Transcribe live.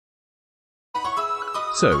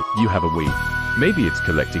So, you have a Wii. Maybe it's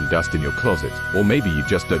collecting dust in your closet, or maybe you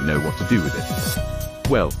just don't know what to do with it.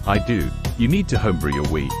 Well, I do. You need to homebrew your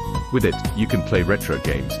Wii. With it, you can play retro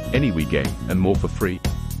games, any Wii game, and more for free.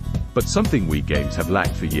 But something Wii games have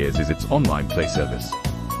lacked for years is its online play service.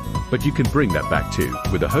 But you can bring that back too,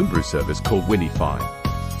 with a homebrew service called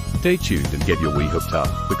wiimmfi. Stay tuned and get your Wii hooked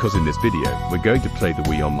up, because in this video, we're going to play the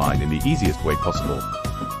Wii online in the easiest way possible.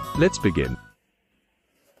 Let's begin.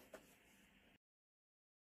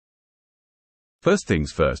 First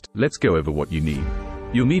things first, let's go over what you need.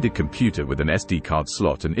 You'll need a computer with an SD card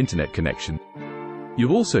slot and internet connection.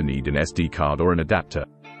 You'll also need an SD card or an adapter.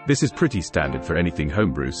 This is pretty standard for anything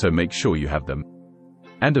homebrew, so make sure you have them.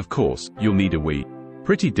 And of course, you'll need a Wii.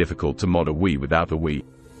 Pretty difficult to mod a Wii without a Wii.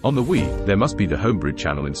 On the Wii, there must be the homebrew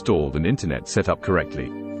channel installed and internet set up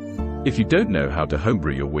correctly. If you don't know how to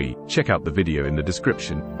homebrew your Wii, check out the video in the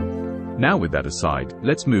description. Now with that aside,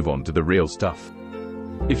 let's move on to the real stuff.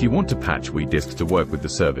 If you want to patch Wii discs to work with the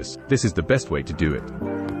service, this is the best way to do it.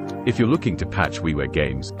 If you're looking to patch WiiWare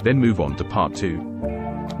games, then move on to part 2.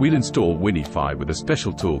 We'll install wiimmfi with a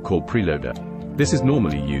special tool called Preloader. This is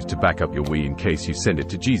normally used to back up your Wii in case you send it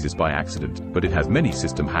to Jesus by accident, but it has many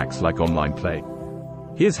system hacks like online play.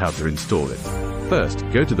 Here's how to install it. First,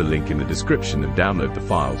 go to the link in the description and download the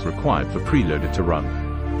files required for Preloader to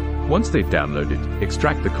run. Once they've downloaded,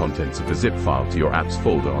 extract the contents of the zip file to your apps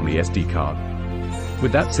folder on the SD card.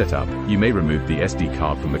 With that set up, you may remove the SD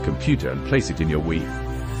card from the computer and place it in your Wii.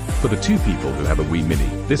 For the 2 people who have a Wii Mini,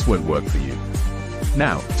 this won't work for you.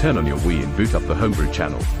 Now, turn on your Wii and boot up the homebrew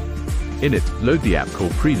channel. In it, load the app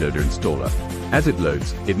called Preloader Installer. As it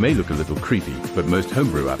loads, it may look a little creepy, but most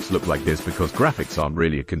homebrew apps look like this because graphics aren't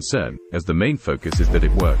really a concern, as the main focus is that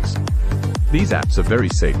it works. These apps are very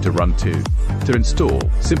safe to run too. To install,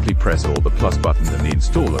 simply press or the plus button and the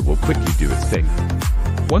installer will quickly do its thing.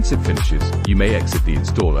 Once it finishes, you may exit the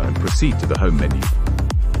installer and proceed to the home menu.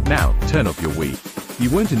 Now, turn off your Wii. You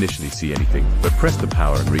won't initially see anything, but press the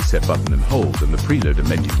power and reset button and hold and the preloader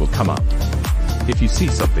menu will come up. If you see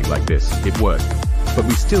something like this, it worked. But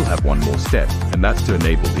we still have one more step, and that's to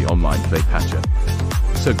enable the online play patcher.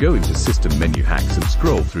 So go into System Menu Hacks and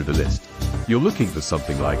scroll through the list. You're looking for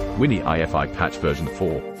something like WIimmfi Patch version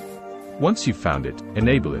 4. Once you've found it,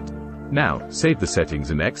 enable it. Now, save the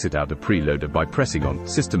settings and exit out of Preloader by pressing on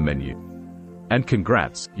System Menu. And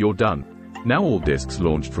congrats, you're done. Now all discs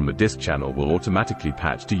launched from the disk channel will automatically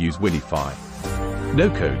patch to use wiimmfi. No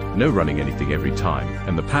code, no running anything every time,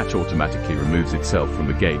 and the patch automatically removes itself from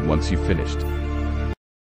the game once you've finished.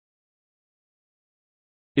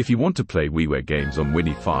 If you want to play WiiWare games on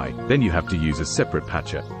wiimmfi, then you have to use a separate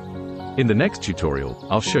patcher. In the next tutorial,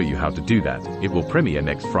 I'll show you how to do that. It will premiere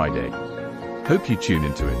next Friday. Hope you tune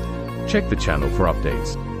into it. Check the channel for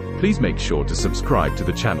updates. Please make sure to subscribe to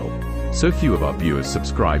the channel. So few of our viewers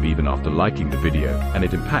subscribe even after liking the video, and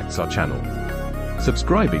it impacts our channel.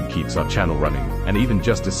 Subscribing keeps our channel running, and even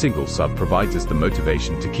just a single sub provides us the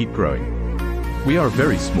motivation to keep growing. We are a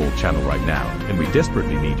very small channel right now, and we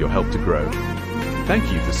desperately need your help to grow.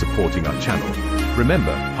 Thank you for supporting our channel.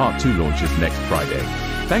 Remember, Part 2 launches next Friday.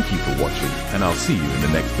 Thank you for watching, and I'll see you in the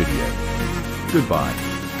next video. Goodbye.